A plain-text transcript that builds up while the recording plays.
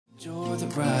Enjoy the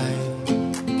ride.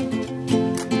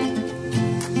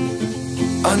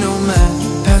 I know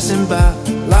man passing by,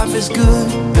 life is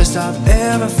good, best I've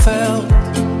ever felt.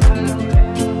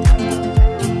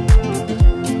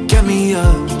 Get me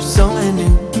up, somewhere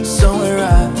new, somewhere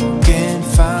I can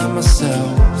find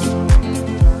myself.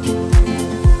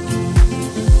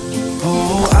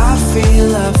 Oh, I feel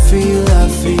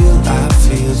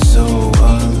so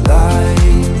alive.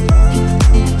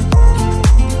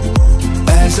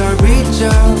 As I reach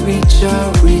out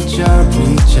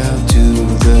to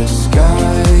the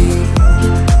sky,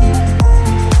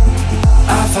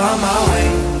 I found my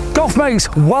way. Golf mates,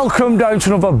 welcome down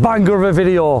to another banger of a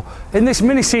video. In this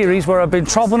mini series where I've been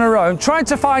travelling around trying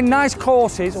to find nice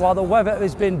courses while the weather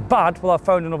has been bad, well, I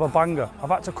found another banger. I've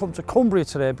had to come to Cumbria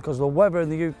today because the weather in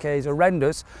the UK is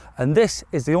horrendous and this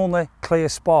is the only clear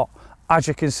spot, as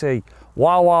you can see.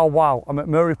 Wow, wow, wow. I'm at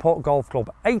Murrayport Golf Club,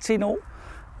 18 hole,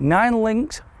 9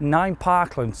 links, 9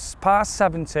 parklands, par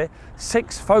 70,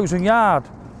 6,000 yard.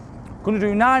 Going to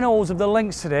do 9 holes of the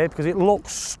links today because it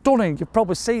looks stunning. You've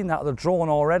probably seen that at the drone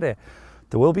already.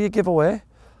 There will be a giveaway.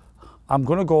 I'm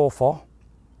going to go for,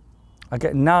 I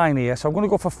get 9 here, so I'm going to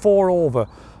go for 4 over.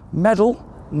 Medal,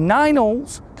 9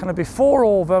 holes, can I be 4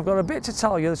 over? I've got a bit to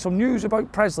tell you. There's some news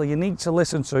about Presley you need to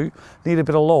listen to, need a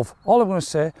bit of love. All I'm going to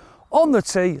say, on the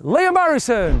tee, Liam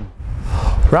Harrison.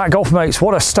 Right, golf mates,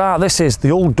 what a start this is.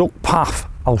 The old duck path.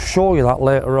 I'll show you that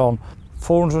later on.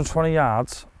 420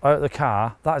 yards out of the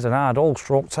car. That is an hard hole,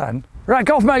 stroke 10. Right,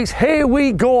 golf mates, here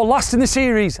we go. Last in the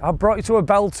series. I brought you to a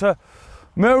belter.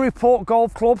 Murrayport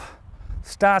Golf Club,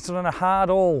 starting on a hard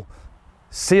hole.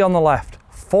 See on the left,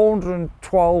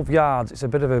 412 yards. It's a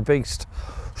bit of a beast.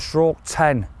 Stroke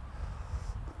 10.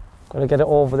 Got to get it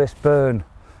over this burn.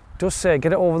 Just say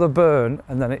get it over the burn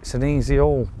and then it's an easy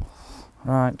hole.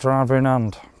 Right, driver in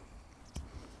hand.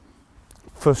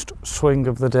 First swing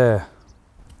of the day.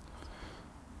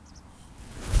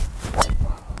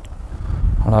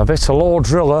 And I've hit a low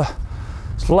driller.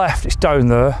 It's left, it's down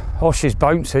there. Oh, she's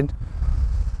bouncing.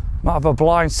 Might have a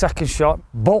blind second shot,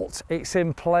 but it's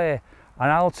in play.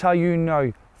 And I'll tell you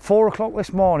now, 4 o'clock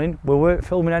this morning, we weren't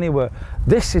filming anywhere.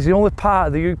 This is the only part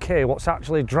of the UK what's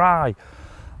actually dry.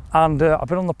 And I've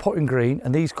been on the putting green,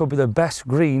 and these could be the best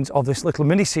greens of this little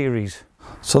mini series.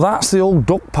 So that's the old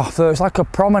duck path there. It's like a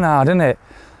promenade, isn't it?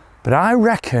 But I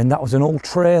reckon that was an old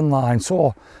train line.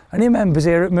 So any members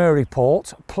here at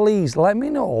Murrayport, please let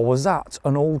me know, was that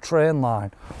an old train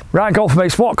line? Right, golf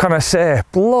mates, what can I say?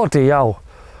 Bloody hell.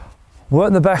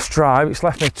 Weren't the best drive. It's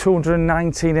left me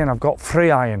 219 in. I've got 3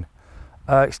 iron.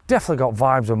 It's definitely got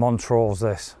vibes of Montrose,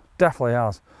 this. Definitely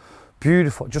has.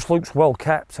 Beautiful. It just looks well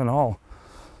kept and all.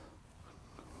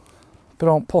 Bit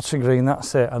on putting green,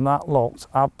 that's it. And that looked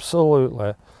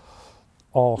absolutely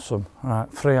awesome. Right,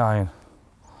 3 iron.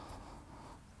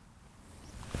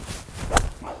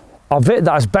 I've hit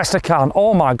that as best I can.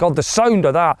 Oh my God, the sound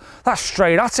of that. That's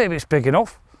straight at it if it's big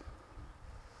enough.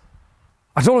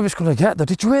 I don't know if it's going to get there.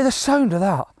 Did you hear the sound of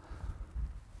that?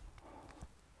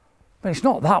 I mean, it's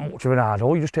not that much of an hard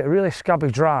hole. You just hit a really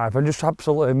scabby drive and just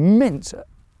absolutely mince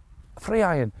 3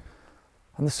 iron.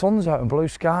 And the sun's out and blue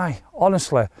sky.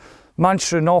 Honestly,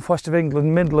 Manchester, northwest of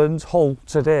England, Midlands, Hull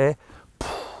today.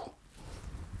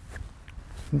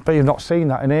 But you've not seen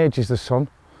that in ages, the sun.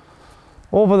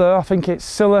 Over there, I think it's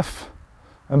Silliff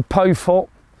and Powfoot.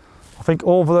 I think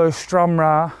over there is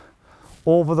Stranraer.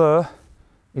 Over there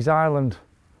is Ireland.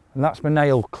 And that's my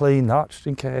nail clean, that, just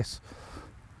in case.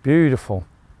 Beautiful.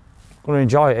 Going to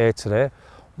enjoy it here today.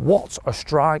 What a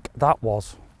strike that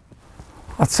was.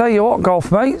 I tell you what,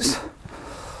 golf mates.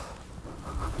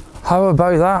 How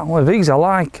about that? Well, these are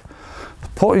like the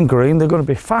putting green, they're going to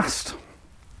be fast.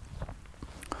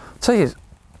 I tell you,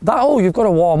 that hole you've got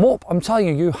to warm up. I'm telling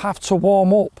you, you have to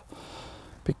warm up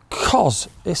because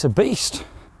it's a beast.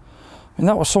 I mean,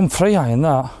 that was some 3 iron,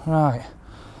 that. Right.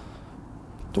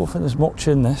 Don't think there's much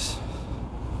in this.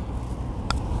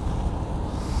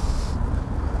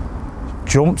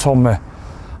 Jumped on me.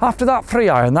 After that 3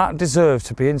 iron, that deserved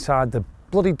to be inside the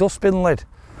bloody dustbin lid.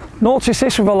 Notice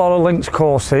this with a lot of links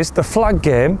courses, the flag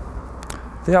game,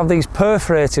 they have these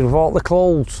perforated with all the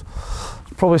clothes.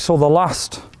 Probably saw the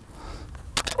last.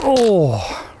 Oh,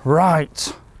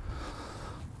 right.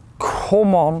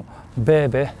 Come on,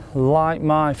 baby, light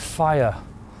my fire.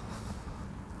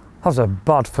 That was a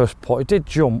bad first putt. It did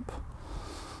jump.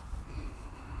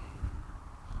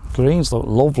 Greens look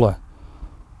lovely.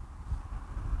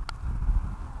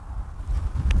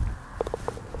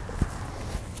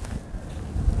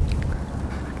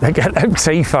 They get them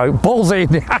teeth out,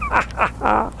 buzzing.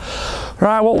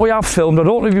 Right, what we have filmed, I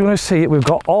don't know if you're going to see it, we've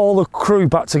got all the crew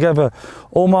back together.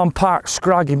 Oman Pack,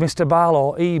 Scraggy, Mr.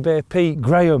 Barlow, eBay, Pete,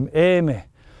 Graham, Amy.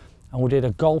 And we did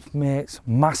a Golf Mates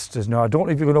Masters. Now, I don't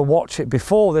know if you're going to watch it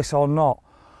before this or not.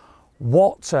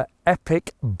 What an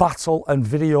epic battle and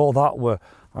video that were.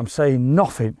 I'm saying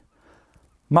nothing.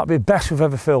 Might be the best we've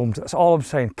ever filmed. That's all I'm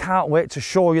saying. Can't wait to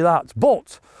show you that.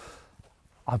 But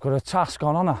I've got a task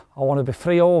on, haven't I? I want to be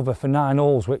 3 over for 9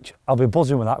 holes, which I'll be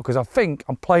buzzing with that because I think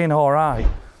I'm playing all right.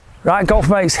 Right, golf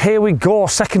mates, here we go.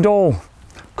 Second hole,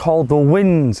 called the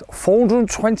Winds.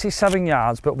 427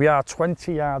 yards, but we are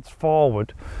 20 yards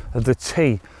forward of the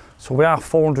tee. So we are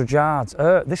 400 yards.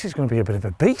 This is going to be a bit of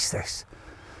a beast, this.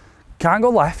 Can't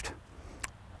go left.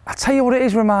 I tell you what it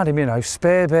is reminding me now,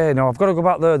 Spey Bay. Now, I've got to go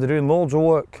back there. They're doing loads of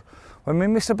work. When me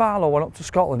and Mr. Barlow went up to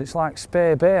Scotland, it's like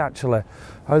Spey Bay, actually.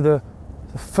 How the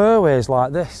fairway's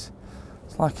like this.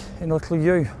 It's like in a little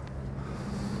U.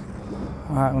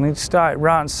 Right, we need to start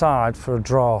right hand side for a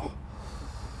draw.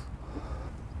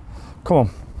 Come on.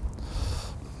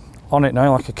 On it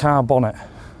now, like a car bonnet.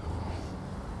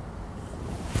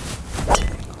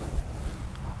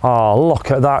 Oh, look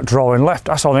at that drawing left.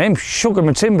 That's on him. Sugar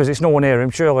and timbers. It's nowhere near him,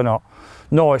 surely not.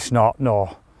 No, it's not,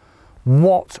 no.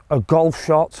 What a golf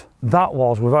shot that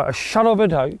was, without a shadow of a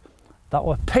doubt. That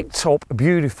was picked up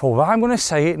beautiful. I'm going to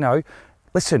say it now.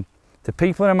 Listen, the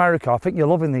people in America, I think you're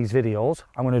loving these videos.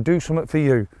 I'm going to do something for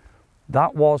you.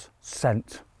 That was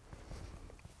sent.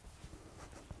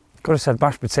 Could have said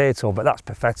mashed potato, but that's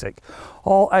pathetic.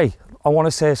 Oh, hey, I want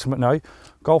to say something now.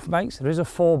 Golf mates, there is a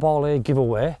 4-ball here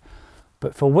giveaway.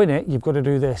 But for win it, you've got to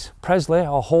do this. Presley,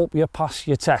 I hope you pass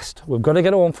your test. We've got to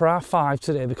get on for our 5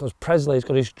 today because Presley's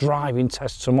got his driving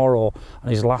test tomorrow and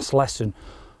his last lesson.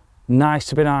 Nice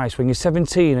to be nice. When you're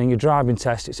 17 and your driving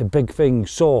test, it's a big thing.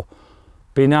 So,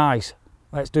 be nice.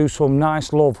 Let's do some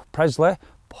nice love. Presley,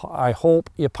 I hope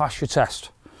you pass your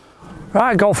test.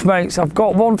 Right, golf mates, I've got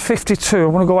 152. I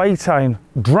want to go 18.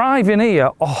 Driving here,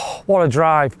 oh, what a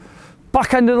drive.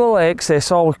 Back end of the lakes here,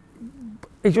 so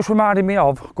it just reminded me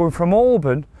of going from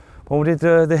Auburn, when we did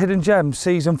the Hidden Gems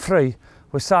season 3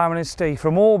 with Simon and Steve.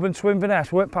 From Auburn to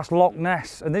Inverness, we went past Loch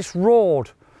Ness, and this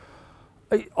road,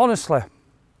 honestly,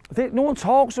 no one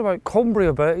talks about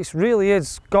Cumbria, but it really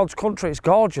is God's country. It's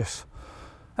gorgeous.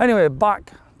 Anyway,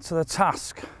 back to the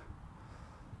task.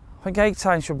 I think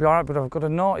 18 should be all right, but I've got a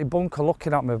naughty bunker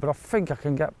looking at me, but I think I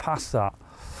can get past that.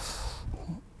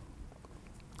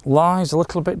 Lies a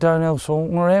little bit downhill, so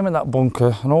I'm going to aim at that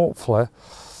bunker, and hopefully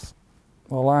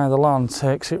the lie of the land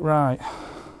takes it right.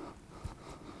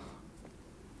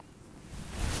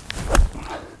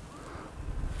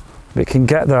 If it can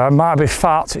get there, it might be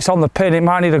fat. It's on the pin, it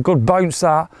might need a good bounce,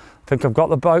 that. I think I've got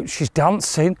the bounce. She's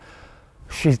dancing,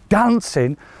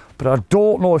 but I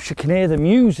don't know if she can hear the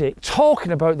music.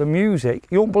 Talking about the music,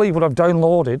 you won't believe what I've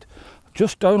downloaded. I've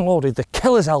just downloaded the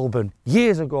Killers album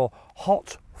years ago,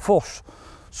 Hot Fuss.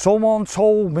 Someone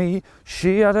told me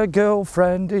she had a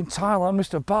girlfriend in Thailand,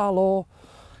 Mr. Barlow,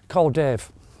 called Dave.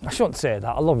 I shouldn't say that,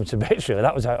 I love him to bits really,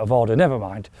 that was out of order, never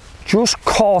mind. Just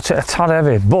caught it a tad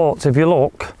heavy, but if you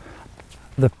look,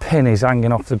 the pin is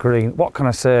hanging off the green. What can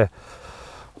I say?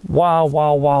 Wow,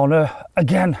 wow, wow. Now,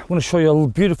 again, I'm going to show you a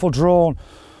beautiful drone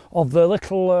of the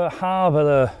little harbour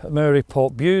there at Murray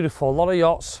Port. Beautiful, a lot of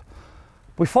yachts.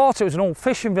 We thought it was an old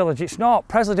fishing village, it's not.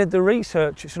 Presley did the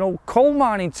research, it's an old coal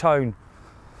mining town.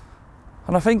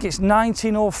 And I think it's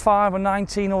 1905 or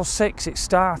 1906 it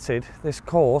started, this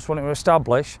course, when it was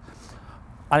established.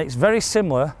 And it's very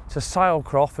similar to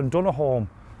Silecroft and Dunnerholm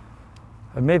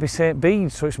and maybe St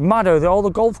Bede's. So it's mad how all the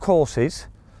golf courses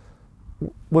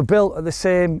were built at the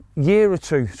same year or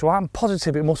two. So I'm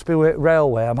positive it must be with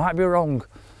railway, I might be wrong.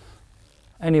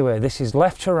 Anyway, this is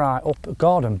left to right up at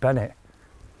Gordon Bennett.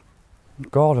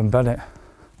 Gordon Bennett.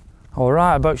 Oh,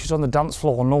 right about she's on the dance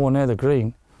floor, nowhere near the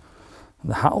green.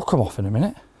 The hat will come off in a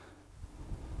minute.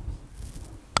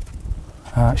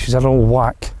 She's had a little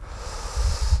whack.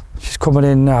 She's coming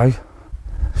in now.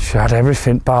 She had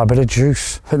everything bar a bit of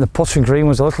juice. I think the putting green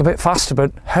was a little bit faster,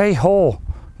 but hey ho,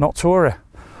 not to worry.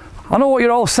 I know what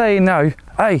you're all saying now.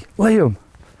 Hey, Liam,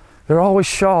 you're always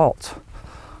short.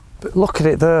 But look at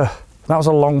it there. That was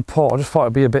a long putt. I just thought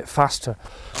it'd be a bit faster.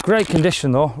 Great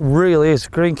condition though, really is.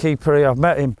 Greenkeeper here, I've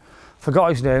met him. Forgot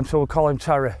his name, so we'll call him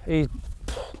Terry.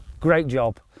 Great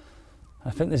job.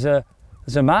 I think there's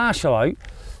a marshal out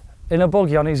in a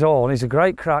buggy on his own. He's a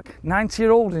great crack.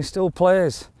 90-year-old and he still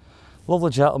plays. Lovely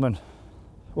gentleman.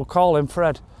 We'll call him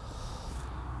Fred.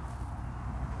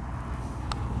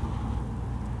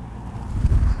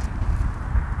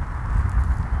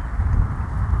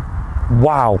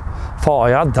 Wow, thought I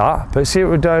had that, but see it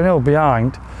was downhill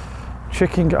behind.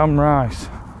 Chicken and rice.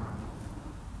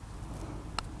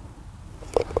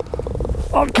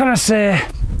 what can I say?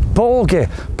 Bogey.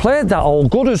 Played that all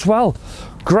good as well.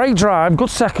 Great drive, good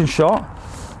second shot.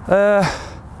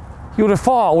 You would have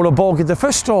thought I would have bogeyed the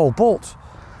first hole, but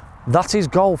that is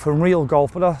golf and real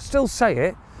golf. But I still say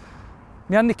it,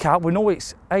 my handicap, we know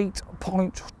it's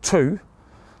 8.2,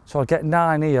 so I get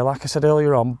 9 here, like I said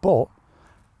earlier on. But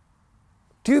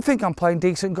do you think I'm playing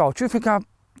decent golf? Do you think I'm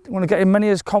going to get in many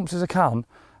as comps as I can?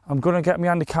 I'm going to get my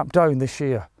handicap down this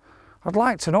year? I'd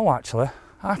like to know, actually.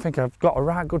 I think I've got a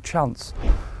right good chance.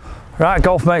 Right,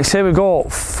 golf mates, here we go.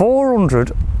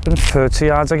 430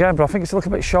 yards again, but I think it's a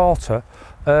little bit shorter.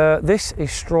 This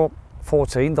is stroke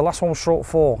 14. The last one was stroke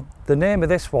 4. The name of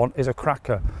this one is a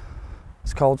cracker.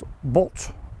 It's called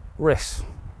Butt Wrist.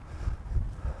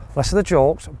 Less of the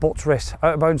jokes, Butt Wrist.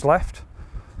 Out of bounds left.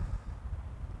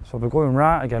 So we're going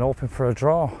right again, hoping for a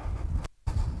draw.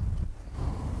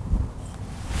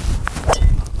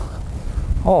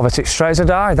 Oh, I've hit it straight as a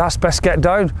die. That's best get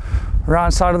down.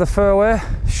 Right side of the fairway.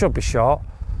 Should be short.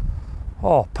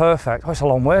 Oh, perfect. Oh, it's a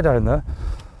long way down there.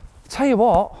 Tell you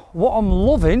what I'm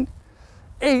loving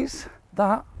is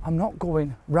that I'm not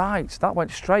going right. That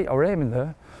went straight, I was aiming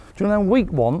there. Do you know them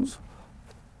weak ones?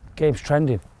 Game's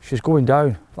trending. She's going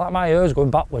down. Like my hair's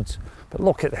going backwards. But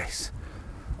look at this.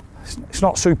 It's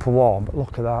not super warm, but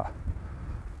look at that.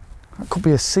 That could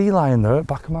be a sea lion there at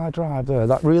the back of my drive there.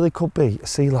 That really could be a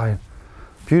sea lion.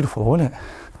 Beautiful, isn't it?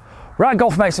 Right,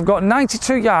 golf mates, I've got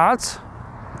 92 yards,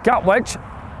 gap wedge.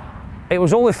 It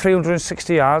was only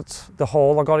 360 yards, the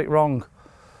hole, I got it wrong.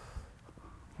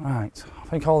 Right, I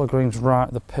think all the green's right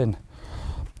at the pin.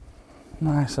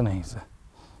 Nice and easy.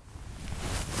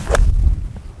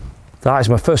 That is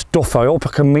my first duff. I hope I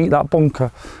can meet that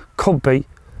bunker. Could be.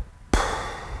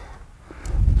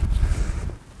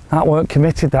 That weren't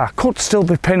committed there. Could still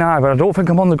be pin high, but I don't think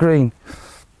I'm on the green.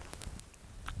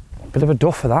 Bit of a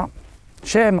duffer that.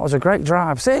 Shame, that was a great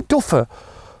drive. Say duffer,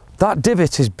 that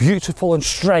divot is beautiful and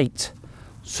straight.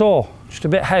 So, just a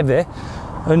bit heavy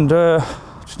and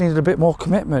just needed a bit more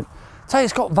commitment. Tell you,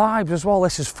 it's got vibes as well.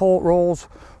 This is Fort Rose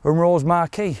and Rose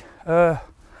Marquee.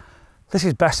 This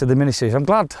is best of the mini series. I'm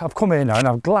glad I've come here now and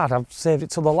I'm glad I've saved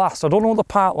it till the last. I don't know what the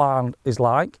park line is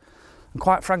like, and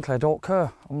quite frankly, I don't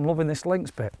care. I'm loving this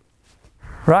links bit.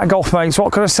 Right, golf mates,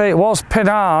 what can I say? It was pin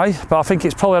high, but I think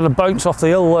it's probably had a bounce off the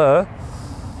hill there.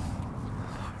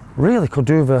 Really could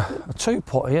do with a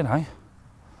two-putt here now.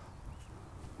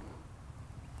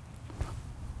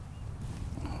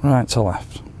 Right to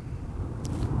left.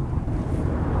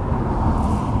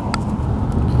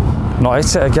 Not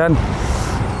hit it again.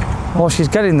 Oh, she's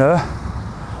getting there.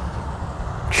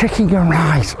 Chicken going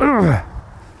right. Ugh.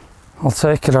 I'll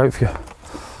take it out for you.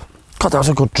 God, that was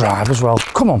a good drive as well.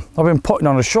 Come on, I've been putting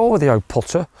on a show with the old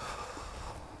putter.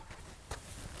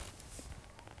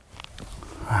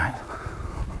 Right.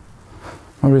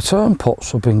 My return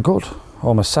putts have been good.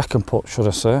 Or my second putt, should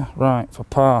I say. Right, for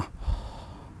par.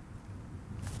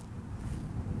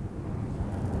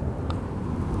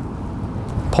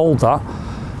 Pulled that.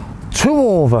 2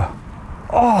 over.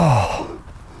 Oh.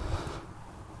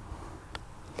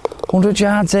 100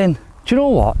 yards in. Do you know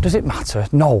what? Does it matter?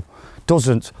 No.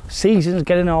 Doesn't. Season's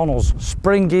getting on us.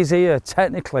 Spring is here,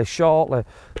 technically, shortly.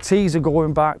 Tees are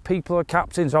going back. People are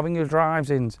captains having your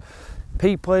drives-ins.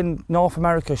 People in North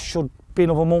America should be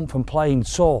another month and playing.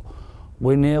 So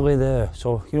we're nearly there.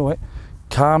 So you know what?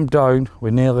 Calm down. We're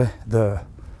nearly there.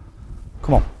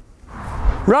 Come on.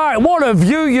 Right, what a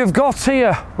view you've got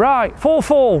here. Right,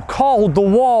 4-4, called the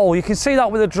wall. You can see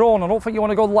that with the drone. I don't think you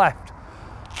want to go left.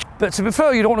 But to be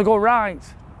fair, you don't want to go right.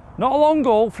 Not a long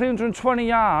goal, 320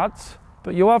 yards,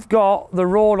 but you have got the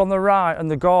road on the right and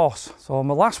the gorse. So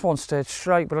my last one stayed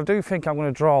straight, but I do think I'm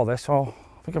going to draw this. So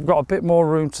I think I've got a bit more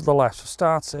room to the left. So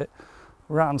start it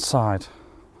right hand side.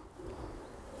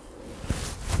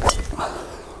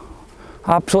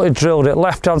 Absolutely drilled it,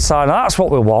 left hand side. Now that's what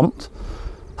we want.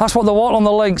 That's what they want on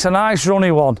the links, a nice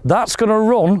runny one. That's going to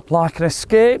run like an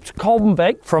escaped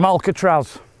convict from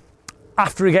Alcatraz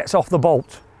after he gets off the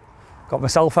boat. Got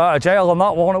myself out of jail on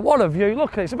that one. What a view.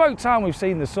 Look, it's about time we've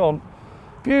seen the sun.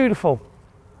 Beautiful.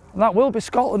 And that will be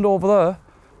Scotland over there.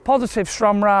 Positive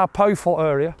Stranraer, Powfoot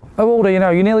area. How old are you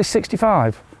now? You're nearly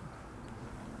 65.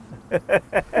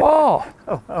 What?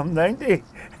 Oh, I'm 90.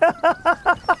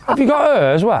 Have you got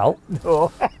her as well?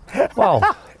 No.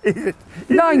 Well,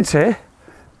 90?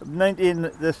 I'm 90 in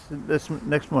this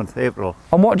next month, April.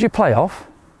 And what do you play off?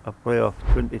 I play off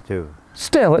 22.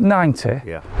 Still at 90?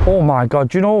 Yeah. Oh my God,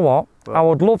 do you know what? I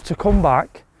would love to come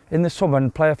back in the summer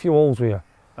and play a few holes with you.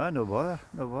 No bother,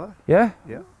 no bother. Yeah?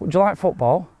 Yeah. Would you like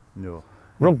football? No.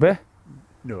 Rugby?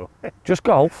 No. Just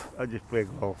golf? I just play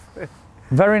golf.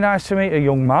 Very nice to meet you,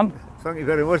 young man. Thank you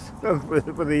very much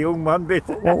for the young man bit.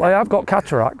 Well, I have got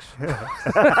cataracts.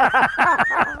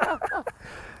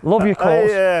 Love your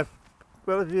course.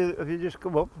 Well, if you just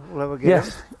come up, we'll have a game.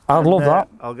 Yes, I'd love that.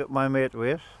 I'll get my mate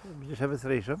with us. Just have a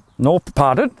threesome. No,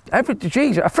 pardon.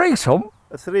 Geez, a threesome?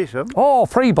 A threesome? Oh,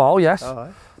 free ball, yes.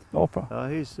 Aye. No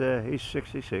problem. He's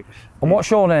 66. And what's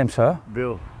your name, sir?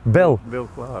 Bill. Bill. Bill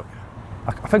Clark.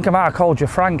 I think I might have called you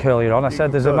Frank earlier on. I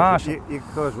said there's a marshal. You can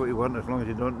cause what you want as long as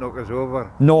you don't knock us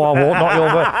over. No, I won't knock you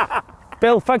over.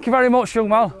 Bill, thank you very much, young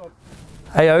man.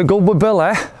 Hey, how good with Bill,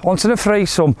 eh? Wanting a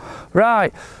threesome.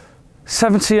 Right,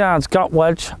 70 yards, gap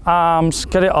wedge, arms,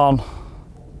 get it on.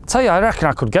 Tell you, I reckon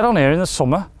I could get on here in the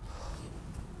summer.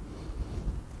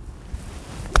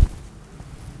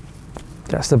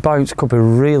 Gets the bounce, could be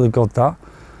really good, that.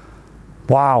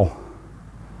 Wow.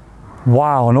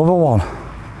 Wow, another one.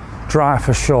 Dry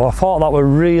for sure. I thought that were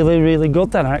really, really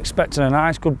good then. I expected a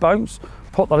nice, good bounce.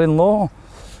 Put that in low.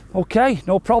 Okay,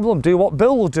 no problem. Do what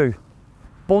Bill will do.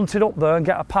 Bunt it up there and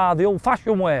get a par the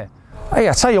old-fashioned way. Hey,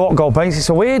 I tell you what, Goldbanes, it's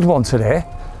a weird one today.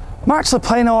 I'm actually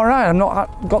playing all right. I've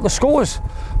not got the scores,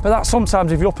 but that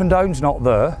sometimes if your up and down's not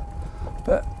there.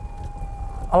 But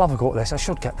I'll have a go at this. I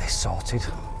should get this sorted.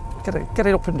 Get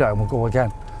it up and down. We'll go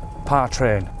again. Par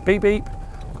train. Beep beep.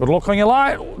 Good luck on your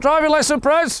light. Driving lesson,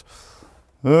 Prez.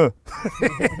 Right,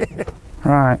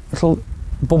 little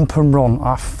bump and run.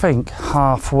 I think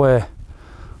halfway. A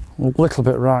little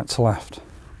bit right to left.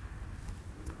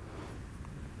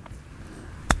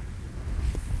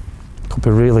 Could be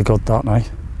really good that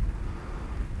night.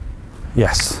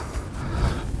 Yes.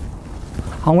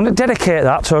 I'm going to dedicate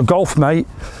that to a golf mate,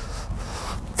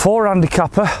 4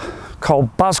 handicapper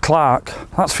called Baz Clark.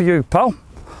 That's for you, pal.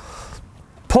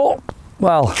 Putt.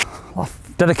 Well, I'll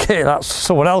dedicate that to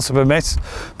someone else if I miss,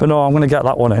 but no, I'm going to get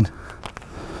that one in.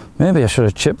 Maybe I should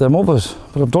have chipped them others,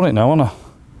 but I've done it now, haven't I?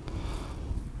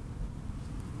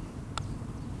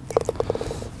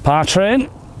 Par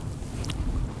train.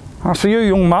 That's for you,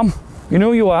 young man. You know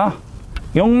who you are.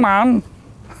 Young man.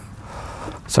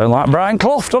 Sound like Brian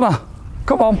Clough, don't I?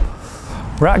 Come on.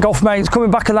 Right, golf mates,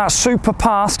 coming back at that super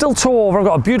par. Still 2 over. I've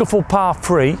got a beautiful par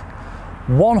 3.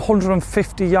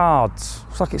 150 yards.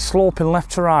 Looks like it's sloping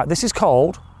left to right. This is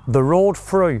called the road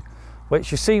through,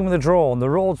 which you've seen with the drone. The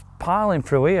road's piling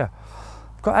through here.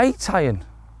 I've got 8 tying.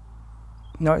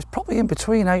 No, it's probably in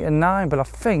between 8 and 9, but I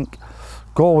think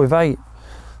go with 8.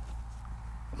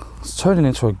 It's turning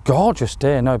into a gorgeous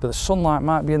day now, but the sunlight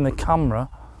might be in the camera.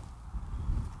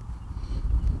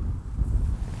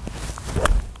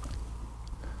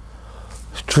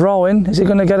 It's drawing. Is he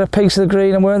going to get a piece of the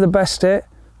green and we're in the best hit?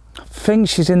 I think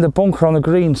she's in the bunker on the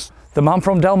greens. The man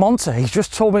from Del Monte, he's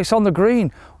just told me it's on the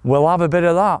green. We'll have a bit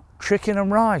of that. Chicken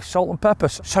and rice, salt and pepper,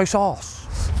 soy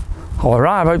sauce. All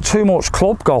right, about too much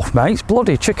club golf, mates.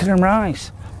 Bloody chicken and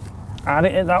rice. I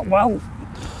didn't hit that well.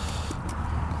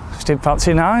 Just didn't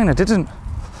fancy 9, I didn't.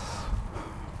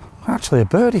 Actually a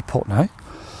birdie putt now.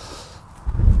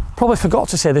 Probably forgot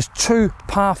to say there's 2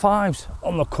 par 5s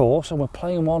on the course and we're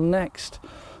playing one next.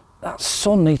 That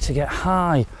sun needs to get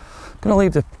high. I'm gonna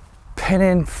leave the pin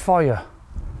in for you.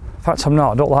 In fact, I'm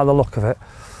not, I don't like the look of it.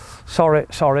 Sorry.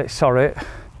 What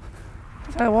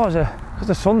is it? Because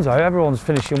the sun's out, everyone's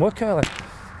finishing work early.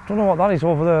 Don't know what that is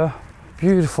over there.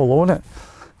 Beautiful, though, isn't it?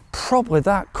 Probably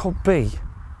that could be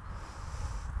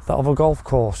that other golf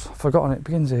course. I've forgotten it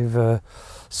begins with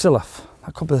Silloth.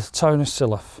 That could be the town of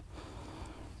Silloth.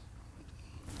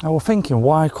 I was thinking,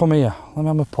 why come here? Let me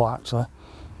have a putt, actually.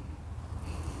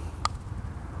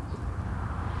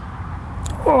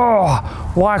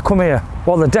 Oh, why come here?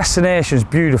 Well, the destination's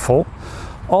beautiful.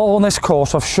 All on this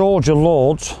course, I've showed you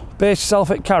loads. Base yourself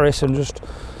at Carris and just,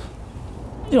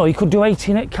 you know, you could do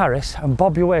 18 at Carris and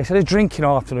bob your way. Instead of drinking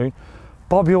all afternoon,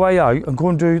 bob your way out and go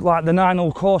and do like the 9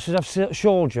 hole courses I've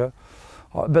showed you.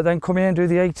 But then come here and do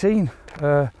the 18.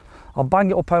 I'll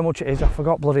bang it up how much it is. I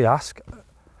forgot bloody ask.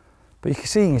 But you can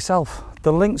see yourself,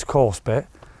 the links course bit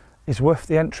is worth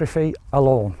the entry fee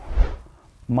alone.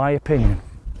 My opinion.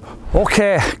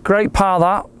 Okay, great par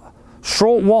that.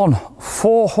 Stroke 1,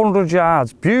 400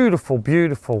 yards. Beautiful,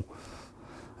 beautiful.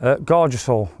 Gorgeous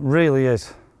hole, really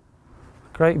is.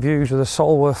 Great views of the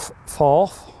Solworth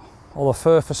Forth, or the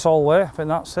Firth of Solway, I think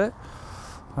that's it.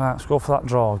 Right, let's go for that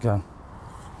draw again.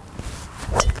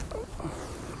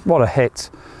 What a hit.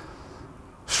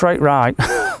 Straight right,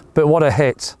 but what a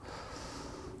hit.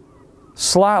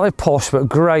 Slightly push, but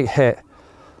great hit.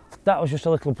 That was just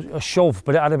a shove,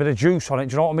 but it had a bit of juice on it,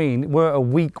 do you know what I mean? It weren't a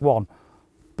weak one.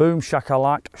 Boom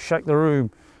shakalak, shake the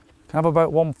room. Can have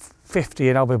about 150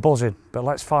 and I'll be buzzing, but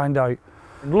let's find out.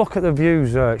 Look at the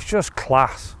views there, it's just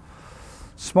class.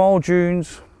 Small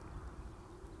dunes,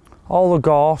 All the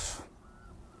gorse.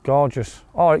 Gorgeous.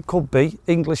 Or it could be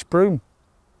English broom.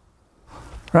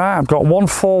 Right, I've got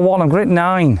 141, I'm going to hit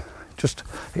 9. Just,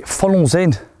 it funnels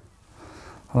in.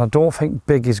 And I don't think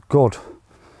big is good.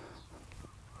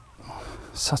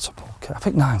 Setup, okay. I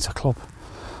think 9's a club.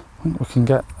 I think we can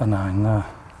get a 9 there.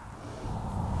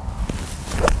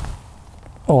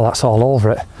 Oh, that's all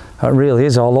over it. That really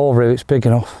is all over it, it's big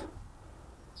enough.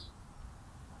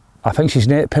 I think she's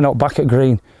near pin up back at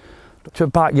green. To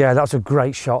back, yeah, that's a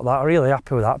great shot, that. I'm really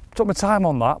happy with that. Took my time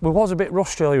on that. We was a bit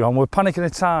rushed earlier on. We were panicking the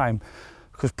time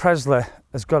because Presley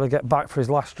has got to get back for his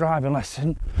last driving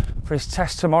lesson for his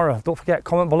test tomorrow. Don't forget,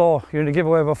 comment below, you're in a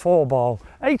giveaway of a 4-ball.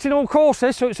 18-hole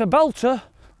courses, so it's a belter,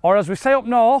 or as we say up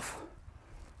north,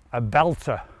 a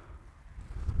belter.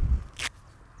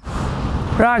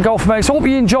 Right, golf mates, hope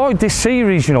you enjoyed this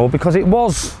series, you know, because it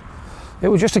was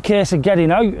just a case of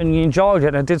getting out and you enjoyed it,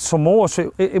 and I did some more,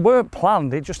 so it weren't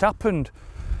planned, it just happened.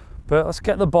 But let's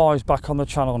get the boys back on the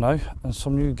channel now and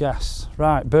some new guests.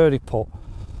 Right, birdie putt.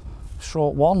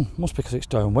 Stroke 1, must be because it's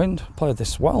downwind. Played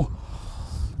this well.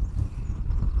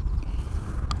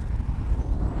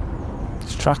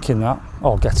 It's tracking that.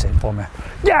 Oh, get it for me.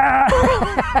 Yeah!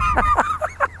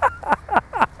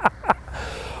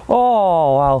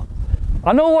 Oh, well.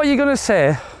 I know what you're going to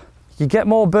say. You get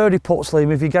more birdie putts,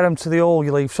 Liam, if you get them to the hole.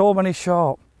 You leave so many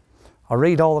short. I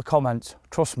read all the comments.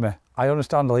 Trust me, I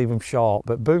understand to leave them short,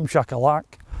 but boom shakalak.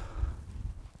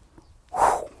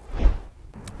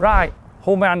 Right,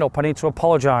 hold my hand up. I need to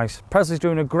apologise. Presley's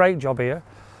doing a great job here.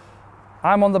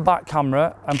 I'm on the back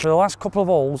camera, and for the last couple of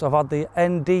holes, I've had the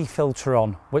ND filter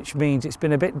on, which means it's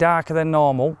been a bit darker than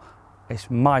normal.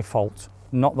 It's my fault,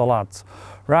 not the lads.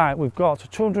 Right, we've got a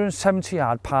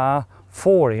 270-yard par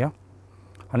 4 here,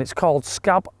 and it's called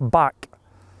Scab Back,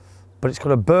 but it's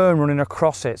got a burn running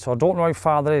across it, so I don't know how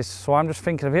far that is. So I'm just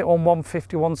thinking if I hit on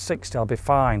 150, 160, I'll be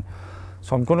fine.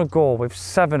 So I'm going to go with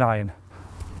 7-iron.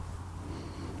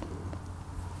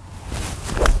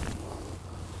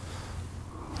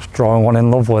 Just drawing one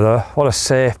in love with her. What a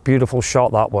safe, beautiful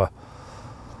shot that were.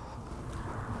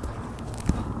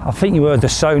 I think you heard the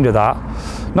sound of that.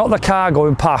 Not the car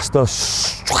going past, the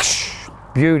swoosh.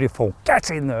 Beautiful.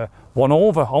 Get in there. 1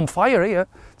 over. On fire here.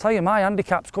 Tell you, my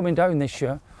handicap's coming down this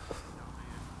year.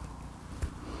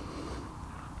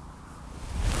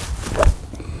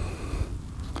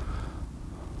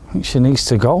 I think she needs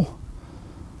to go.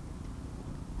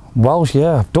 Well,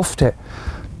 yeah, I've duffed it.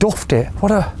 Duffed it.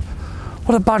 What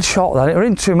a bad shot then. It were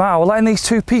in 2 miles. We're letting these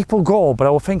 2 people go, but I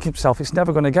was thinking to myself, it's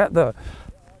never going to get there.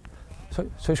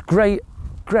 So it's great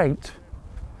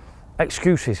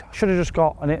excuses. I should have just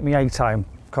got an hit me 8-iron,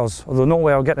 because there's no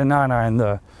way I'll get the 9-iron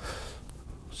there.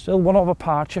 Still 1 over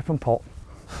par, chip and putt.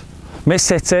 Miss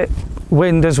hit it,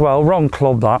 wind as well, wrong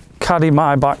club that. Caddy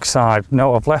my backside.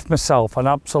 No, I've left myself an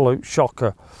absolute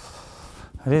shocker.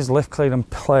 It is lift clean in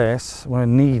place when I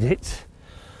need it.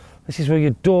 This is where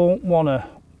you don't want to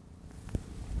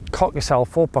cock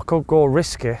yourself up. I could go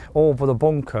risky over the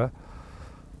bunker,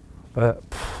 but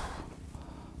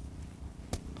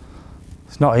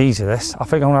it's not easy this. I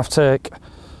think I'm going to have to take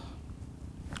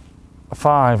a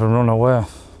 5 and run away.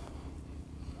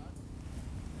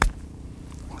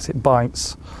 As it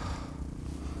bites.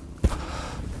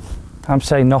 I'm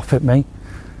saying nothing at me.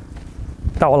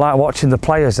 That was like watching the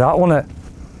players, that, wasn't it?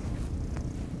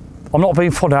 I'm not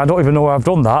being funny, I don't even know where I've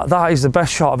done that. That is the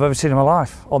best shot I've ever seen in my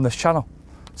life on this channel.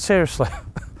 Seriously.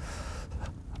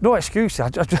 No excuses, I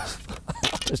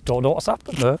just don't know what's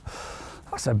happened there.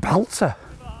 That's a belter.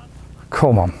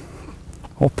 Come on.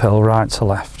 Uphill, right to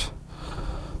left.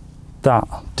 That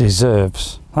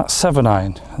deserves, that's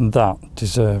 7-iron, and that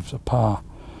deserves a par.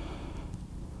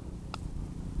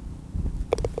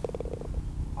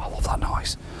 I love that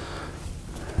noise.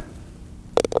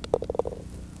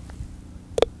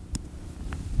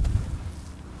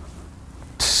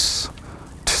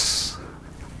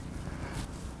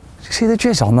 See the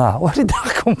jizz on that? Where did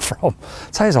that come from?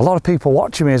 There's a lot of people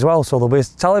watching me as well, so they'll be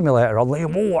telling me later on,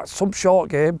 Liam, oh, that's some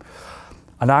short game.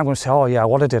 And I'm going to say, oh yeah,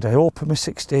 what I did, I opened my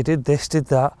 60, did this, did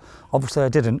that. Obviously I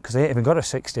didn't, because I ain't even got a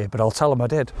 60, but I'll tell them I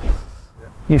did. Yeah.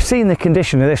 You've seen the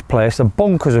condition of this place. The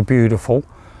bunkers are beautiful.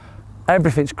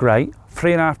 Everything's great.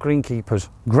 3.5 greenkeepers.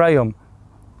 Graham,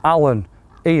 Alan,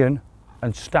 Ian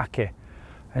and Stacky.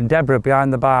 And Deborah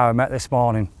behind the bar I met this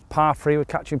morning. Par 3, we're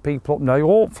catching people up now.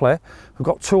 Hopefully, we've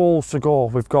got 2 holes to go.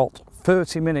 We've got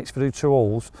 30 minutes to do 2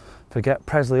 holes to get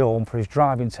Presley home for his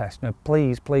driving test. Now,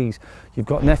 please, please, you've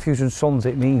got nephews and sons.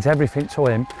 It means everything to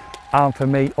him. And for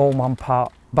me, old man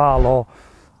Pat, Barlow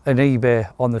and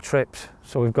eBay on the trips.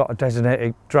 So we've got a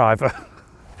designated driver.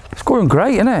 It's going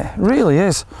great, isn't it? It really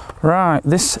is. Right,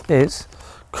 this is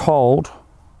called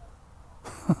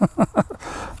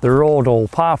The road hole,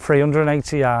 par 3,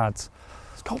 180 yards.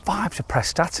 It's got vibes of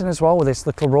Prestatyn as well with this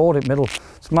little road in the middle.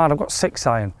 It's mad, I've got 6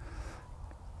 iron.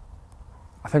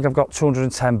 I think I've got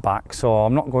 210 back, so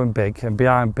I'm not going big, and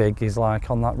behind big is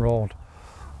like on that road.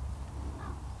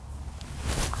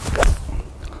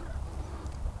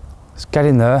 Let's get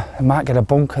in there, I might get a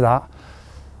bunker that.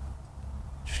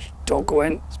 Just don't go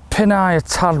in. Pin high a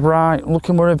tad right,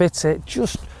 looking where I've hit it.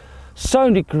 Just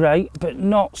sounded great, but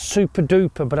not super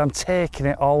duper, but I'm taking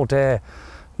it all day.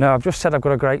 Now, I've just said I've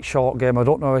got a great short game. I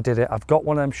don't know how I did it. I've got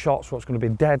one of them shots what's going to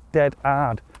be dead, dead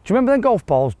hard. Do you remember them golf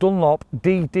balls, Dunlop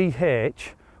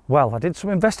DDH? Well, I did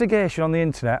some investigation on the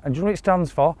internet, and do you know what it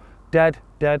stands for? Dead,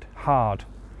 dead hard.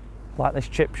 Like this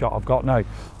chip shot I've got now.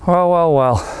 Well, well,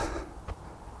 well.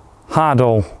 Hard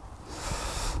hole.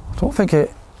 I don't think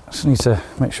it, I just need to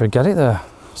make sure I get it there.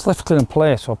 It's lifted in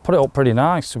place, so I'll put it up pretty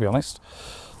nice, to be honest.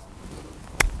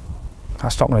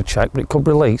 That's not going to check, but it could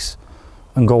release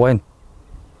and go in.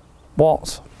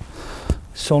 What?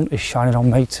 Sun is shining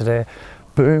on me today.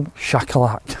 Boom,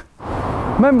 shakalak.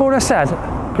 Remember what I said?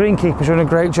 Greenkeeper's doing a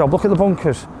great job. Look at the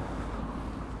bunkers.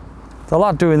 The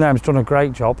lad doing them's done a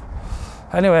great job.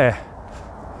 Anyway,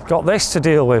 got this to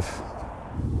deal with.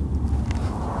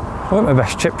 It wasn't my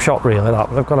best chip shot really, that,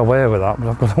 but I've got away with that. But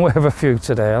I've got away with a few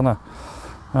today, haven't I?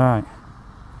 Alright.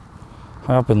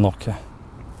 I have been lucky.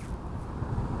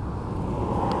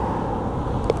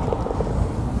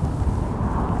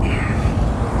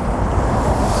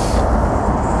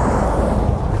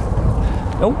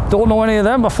 Nope, don't know any of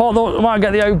them. I thought I might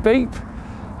get the old beep.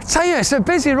 I tell you, it's a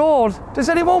busy road. Does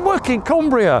anyone work in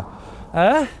Cumbria?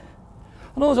 I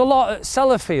know there's a lot at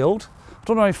Sellafield. I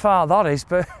don't know how far that is,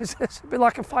 but it's a bit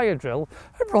like a fire drill.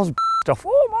 Everyone's off.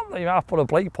 Oh man, you might have put a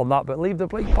bleep on that, but leave the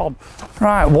bleep on.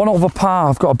 Right, 1 over par.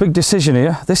 I've got a big decision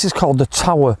here. This is called the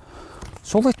Tower.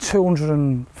 It's only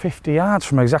 250 yards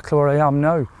from exactly where I am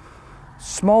now.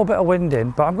 Small bit of wind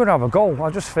in, but I'm going to have a go. I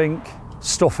just think,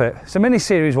 stuff it. It's a mini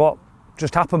series what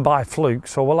just happened by fluke,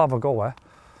 so we'll have a go, eh?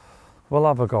 We'll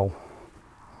have a go.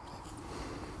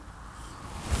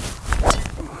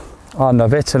 And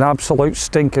I've hit an absolute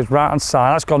stinker right hand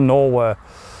side. That's gone nowhere.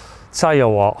 Tell you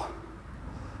what,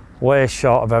 way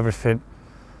short of everything.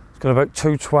 It's got about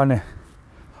 220.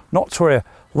 Not to here.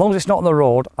 As long as it's not on the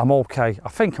road, I'm okay. I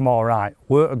think I'm all right.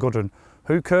 Weren't a good one.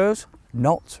 Who cares?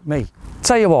 Not me.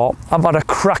 Tell you what, I've had a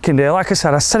cracking day. Like I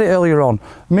said, I said it earlier on,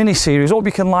 mini series. Hope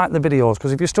you can like the videos,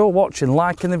 because if you're still watching,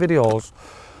 liking the videos,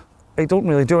 it doesn't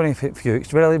really do anything for you.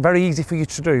 It's very, very easy for you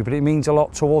to do, but it means a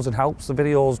lot to us and helps the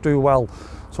videos do well.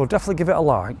 So definitely give it a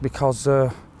like, because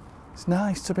it's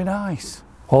nice to be nice.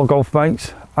 Well, golf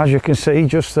mates, as you can see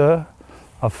just there,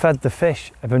 I've fed the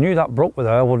fish. If I knew that brook were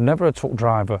there, I would never have took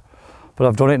driver, but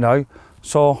I've done it now.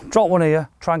 So drop one here,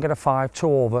 try and get a 5, 2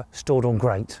 over, still done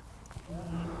great.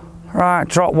 Right,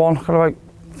 drop one, got about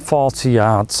 40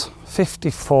 yards,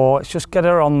 54, let's just get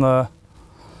her on there,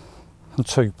 and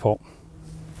 2 putt.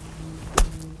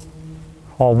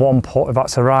 Or 1 putt if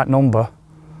that's the right number.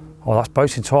 Oh, that's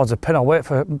bouncing towards the pin. I'll wait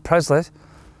for Presley.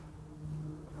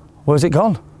 Where's it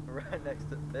gone? Right next to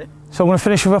the pin. So I'm going to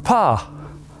finish with a par.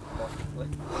 Possibly.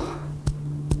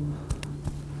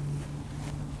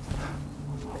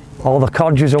 All the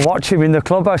codgers are watching me in the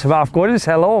clubhouse. I'm half going and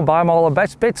say hello and buy them all the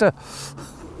best bitter.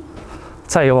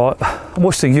 Tell you what, I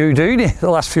must think you do the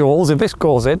last few holes. If this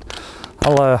goes in,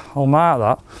 I'll mark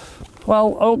that.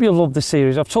 Well, I hope you love the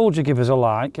series. I've told you give us a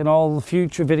like, and all the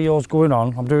future videos going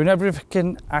on. I'm doing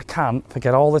everything I can to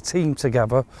get all the team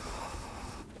together.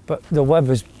 But the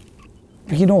weather's,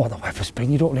 you know what the weather's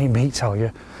been, you don't need me to tell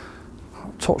you.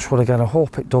 Touch wood again, I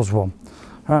hope it does one.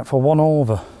 Right, for 1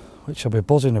 over, which I'll be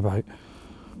buzzing about.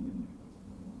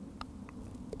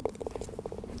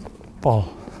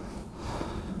 Ball.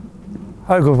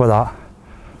 How good was that?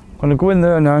 I'm going to go in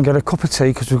there now and get a cup of tea,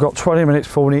 because we've got 20 minutes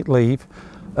before we need to leave.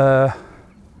 I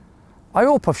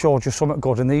hope I've showed you something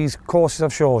good in these courses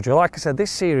I've showed you. Like I said,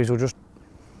 this series will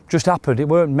just happen. It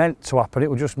weren't meant to happen, it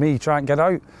was just me trying to get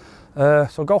out.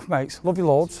 So golf mates, love you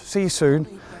loads, see you soon.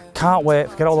 Can't wait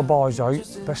to get all the boys out,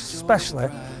 especially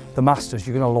the Masters.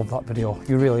 You're going to love that video,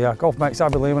 you really are. Golf mates, I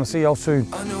believe, and I'll see you all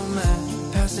soon. I know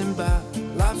man passing by,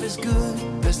 life is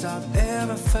good, best I've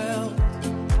ever felt.